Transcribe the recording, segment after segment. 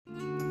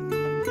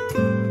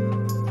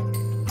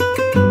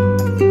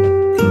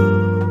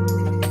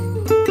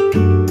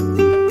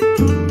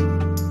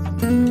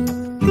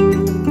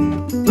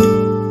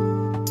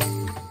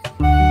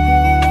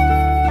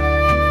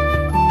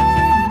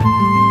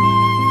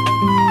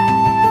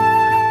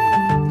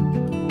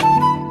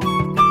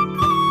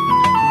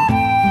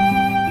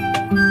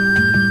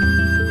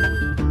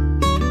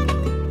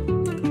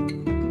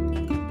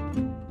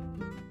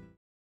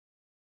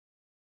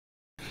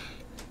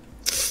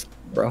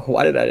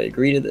why did I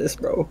agree to this,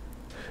 bro?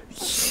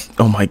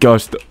 Oh my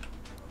gosh.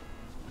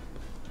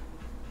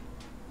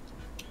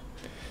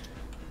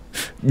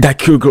 That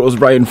cute girl's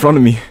right in front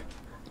of me.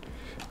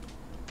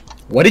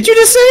 What did you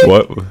just say?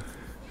 What?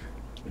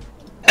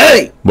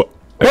 Hey! What?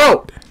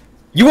 Bro!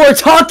 You are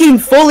talking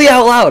fully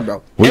out loud,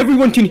 bro. What?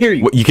 Everyone can hear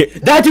you. What, you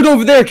can't. That dude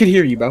over there can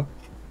hear you, bro.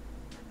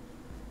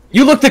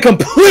 You look the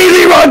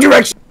completely wrong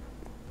direction.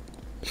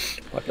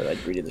 Why did I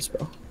agree to this,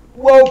 bro?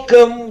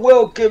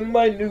 Welcome,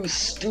 my new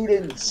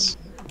students.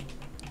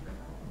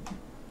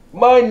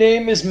 My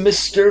name is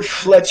Mr.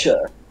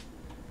 Fletcher.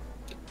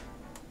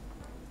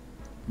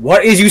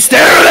 What is you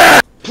staring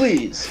at?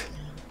 Please,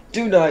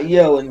 do not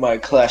yell in my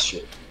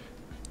classroom.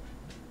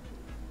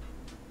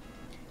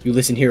 You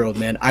listen here, old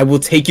man. I will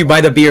take you by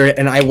the beard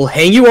and I will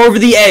hang you over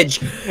the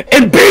edge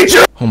and beat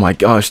you! Oh my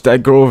gosh,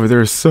 that girl over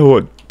there is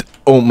so...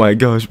 Oh my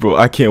gosh, bro.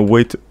 I can't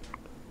wait to...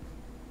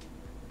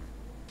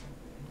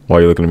 Why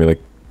are you looking at me like...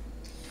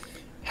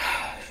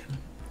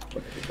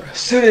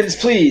 Students,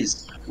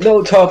 please,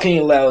 no talking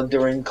aloud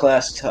during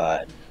class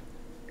time.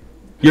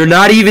 You're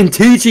not even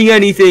teaching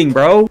anything,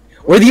 bro.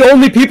 We're the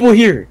only people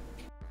here.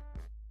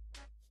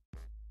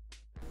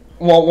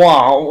 Wah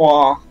wah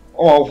wah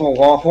wah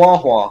wah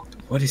wah wah.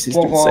 What is this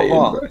dude saying,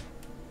 bro?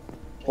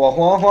 Wah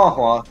wah wah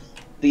wah.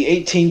 The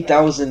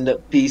 18,000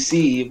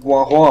 BC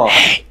wah wah.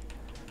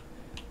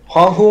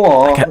 Wah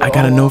wah. I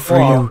got a note for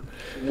you.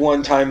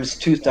 1 times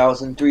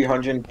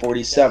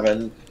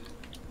 2,347.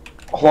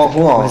 Wah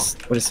wah.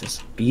 What is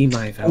this? Be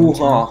my Valentine. Ooh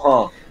ha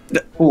ha.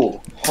 Ooh.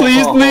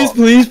 Please, ha, please, ha.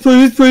 please,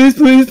 please, please,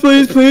 please,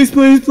 please, please,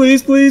 please,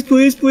 please, please,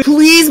 please, please,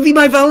 please be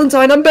my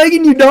Valentine. I'm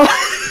begging you, dog.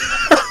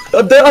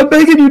 I'm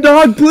begging you,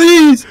 dog.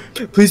 Please,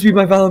 please be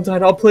my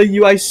Valentine. I'll play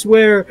you. I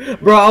swear,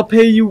 bro. I'll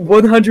pay you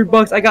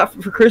 $100 I got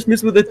for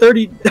Christmas with a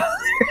 $30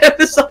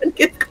 Amazon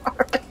gift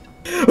card.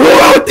 Who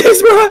wrote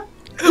this, bro?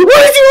 What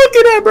are you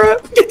looking at, bro?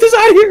 Get this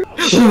out of here.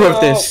 Who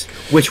wrote this?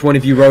 Which one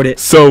of you wrote it?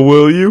 So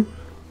will you?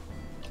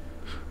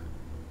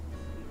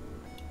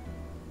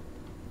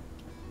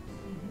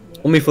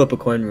 Let me flip a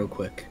coin real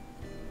quick.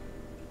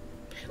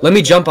 Let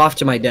me jump off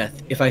to my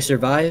death. If I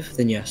survive,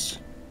 then yes.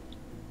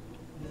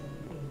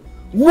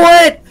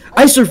 What?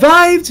 I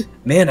survived?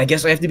 Man, I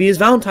guess I have to be his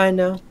Valentine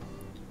now.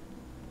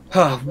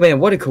 Oh, man,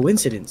 what a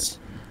coincidence.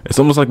 It's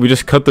almost like we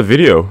just cut the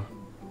video.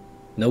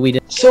 No, we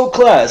didn't. So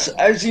class,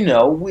 as you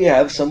know, we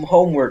have some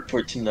homework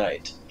for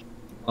tonight.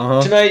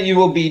 Tonight you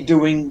will be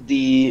doing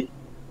the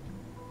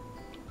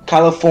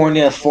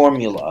California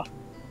formula.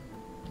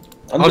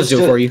 I'll just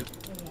do it for you.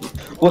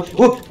 What?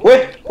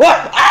 Wait,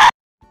 what? Ah!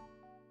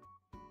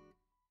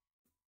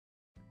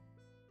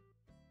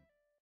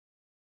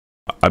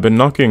 I've been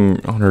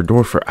knocking on her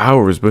door for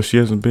hours, but she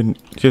hasn't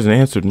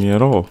answered me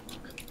at all.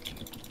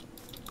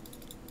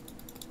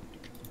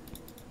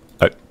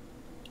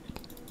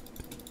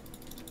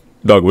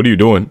 Dog, what are you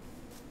doing?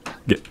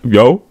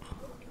 Yo?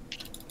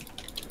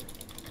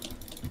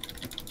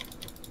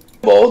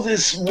 All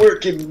this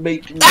work and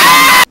making.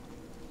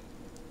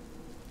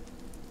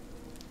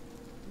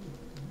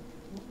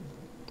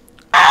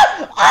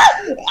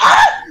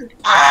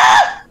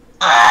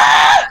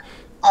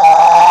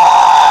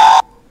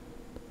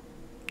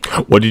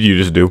 What did you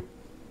just do?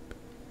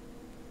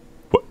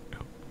 What?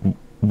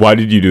 Why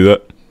did you do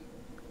that?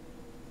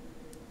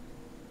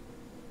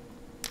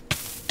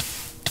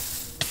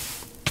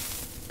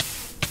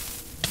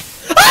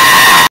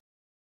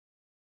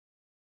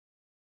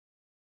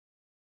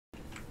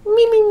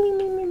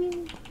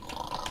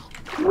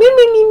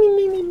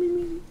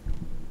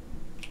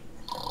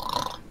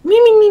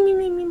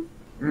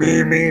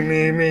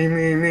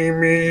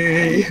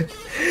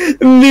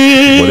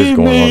 What is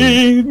going on?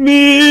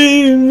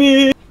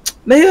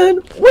 Man,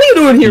 what are you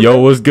doing here, Yo,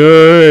 bro? what's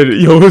good?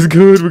 Yo, what's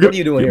good? What are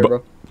you doing here,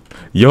 bro?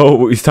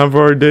 Yo, it's time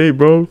for our date,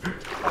 bro.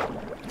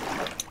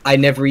 I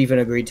never even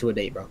agreed to a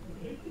date, bro.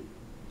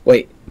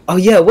 Wait. Oh,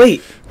 yeah,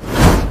 wait.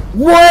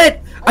 What?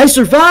 I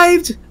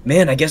survived?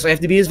 Man, I guess I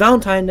have to be his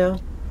Valentine now.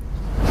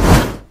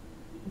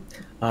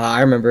 I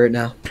remember it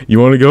now. You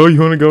want to go? You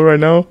want to go right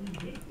now?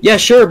 Yeah,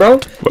 sure, bro.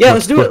 Yeah,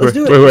 let's do it. Let's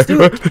do it. Let's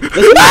do it.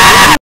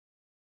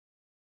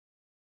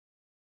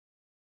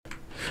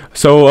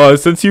 So,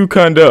 since you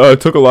kinda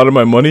took a lot of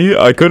my money,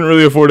 I couldn't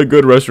really afford a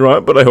good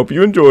restaurant, but I hope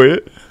you enjoy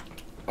it.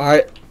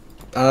 Alright.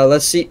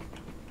 Let's see.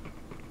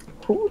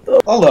 Who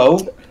the... Hello,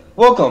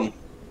 welcome.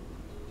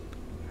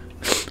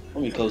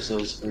 Let me close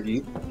those for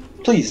you.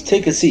 Please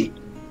take a seat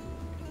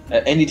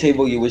at any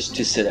table you wish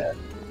to sit at.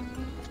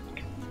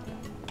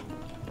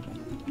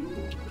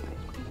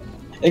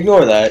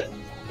 Ignore that.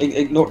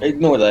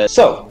 Ignore that.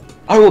 So,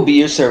 I will be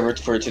your server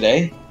for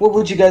today. What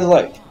would you guys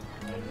like?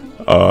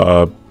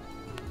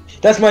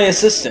 That's my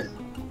assistant,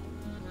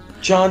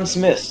 John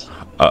Smith.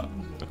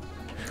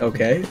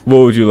 Okay. What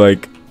would you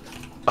like,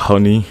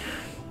 honey?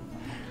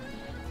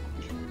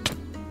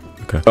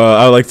 Okay.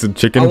 I like some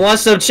chicken. I want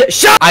some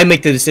shut! I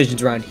make the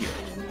decisions around here.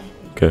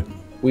 Okay.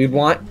 We'd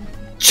want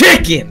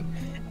chicken!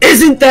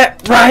 Isn't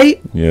that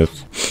right?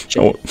 Yes.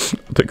 I'll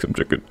take some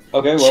chicken.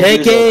 Okay, well,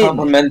 Chicken! here's a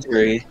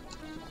complimentary.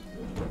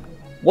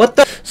 What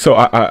the? So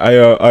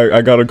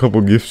I got a couple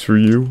gifts for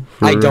you.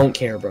 I don't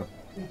care, bro.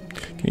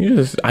 Can you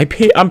just? I'm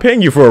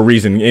paying you for a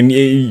reason, and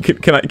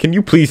can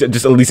you please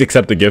just at least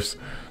accept the gifts?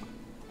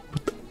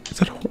 Is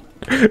that all?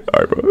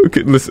 Alright, bro.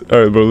 Okay, listen.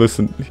 Alright, bro.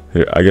 Listen.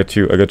 Here, I got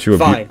you a.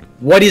 Fine.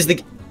 What is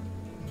the?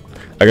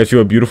 I got you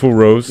a beautiful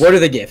rose. What are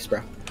the gifts,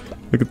 bro?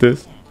 Look at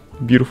this,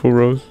 beautiful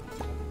rose.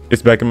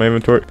 It's back in my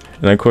inventory,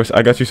 and of course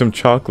I got you some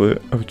chocolate.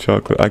 Oh,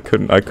 chocolate! I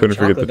couldn't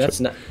forget the that's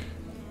not.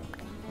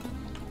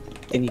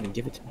 Didn't even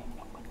give it to me.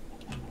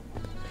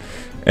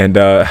 And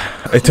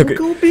it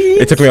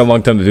took me a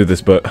long time to do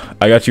this, but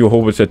I got you a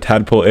whole bunch of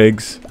tadpole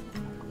eggs.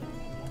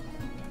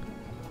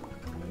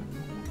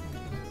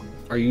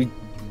 Are you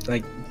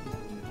like?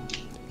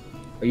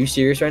 Are you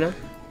serious right now?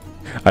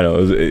 I know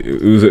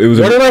it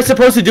was. What am I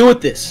supposed to do with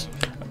this?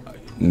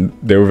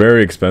 They were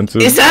very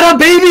expensive. Is that a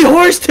baby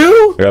horse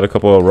too? I got a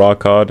couple of raw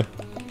cod.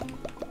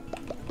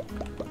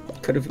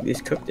 Could have at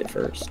least cooked it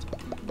first.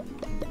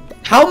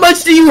 How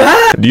much do you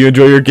have? Do you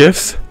enjoy your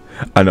gifts?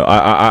 I know.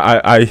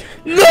 I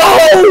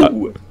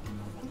No!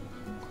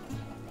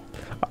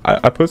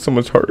 I put so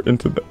much heart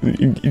into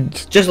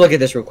that. Just look at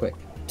this real quick.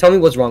 Tell me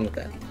what's wrong with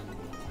that.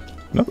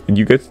 No,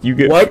 you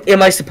get. What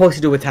am I supposed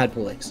to do with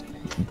tadpole eggs?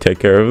 Take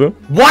care of them.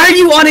 Why are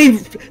you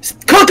wanting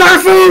cook our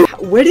food?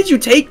 Where did you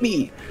take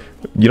me?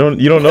 You don't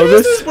know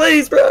this? This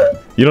place, bro.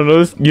 You don't know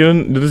this. You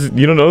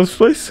don't know this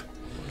place.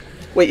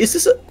 Wait, is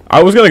this a?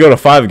 I was gonna go to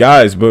 5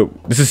 guys, but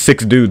this is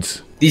 6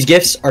 dudes. These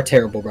gifts are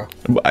terrible, bro.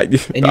 And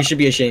you should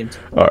be ashamed.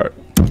 All right.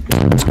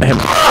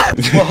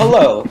 Well,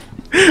 hello.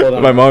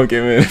 My mom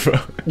came in, bro.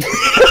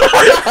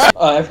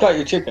 I've got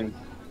your chicken.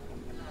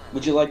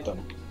 Would you like them?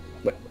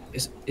 What,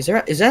 is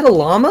that a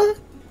llama?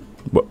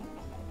 What?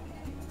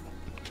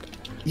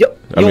 Yo,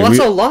 what's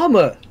a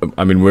llama?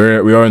 I mean, we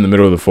are in the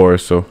middle of the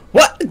forest, so.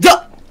 What?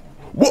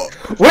 What?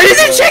 Where is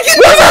the chicken?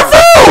 Where's our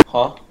food?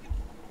 Huh?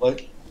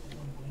 What?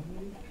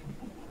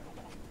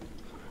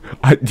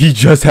 He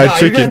just had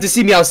chicken. You're gonna have to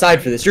see me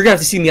outside for this. You're gonna have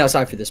to see me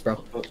outside for this,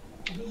 bro.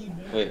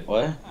 Wait,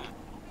 what?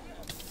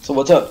 So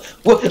what's up?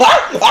 What?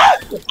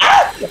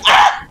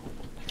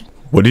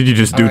 What did you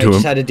just do to him? I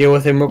just had to deal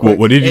with him real quick.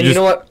 What did you and just?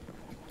 You know what?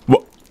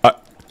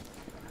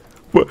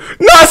 What?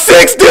 Not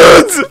 6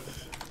 dudes!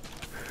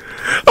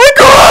 I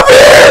go up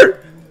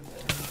here!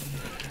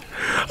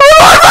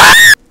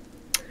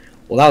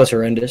 Well, that was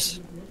horrendous.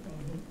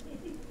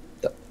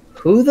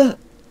 Who the?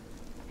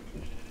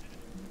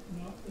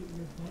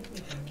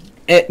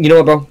 You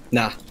know what, bro?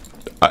 Nah.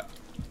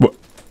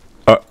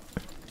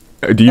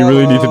 Do you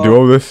really need to do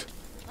all this?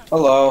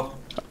 Hello.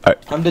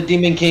 I'm the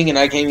Demon King, and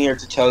I came here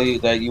to tell you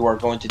that you are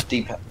going to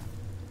deep. Well,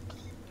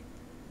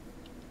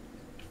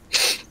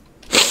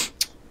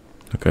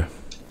 Okay.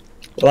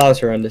 that was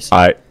horrendous.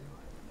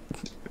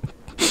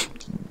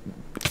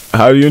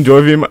 How do you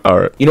enjoy being? All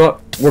right. You know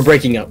what? We're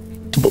breaking up.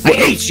 I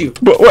hate you.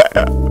 But what?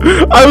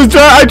 I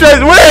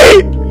tried.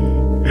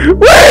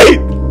 Wait!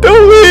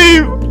 Don't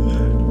leave!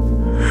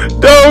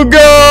 Don't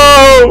go!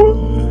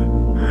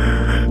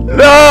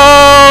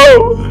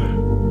 No!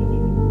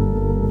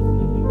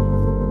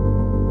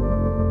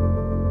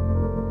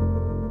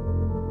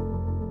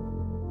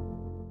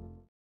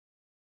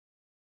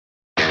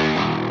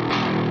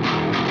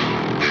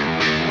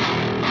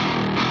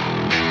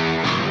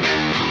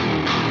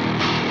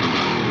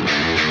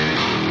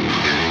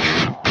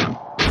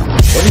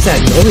 What is that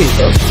noise,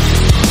 bro?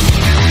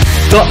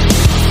 Yo!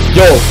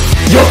 Yo!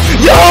 Yo!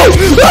 Yo!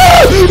 Yo!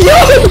 Yo!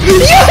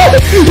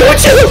 Yo!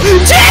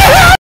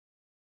 Chill!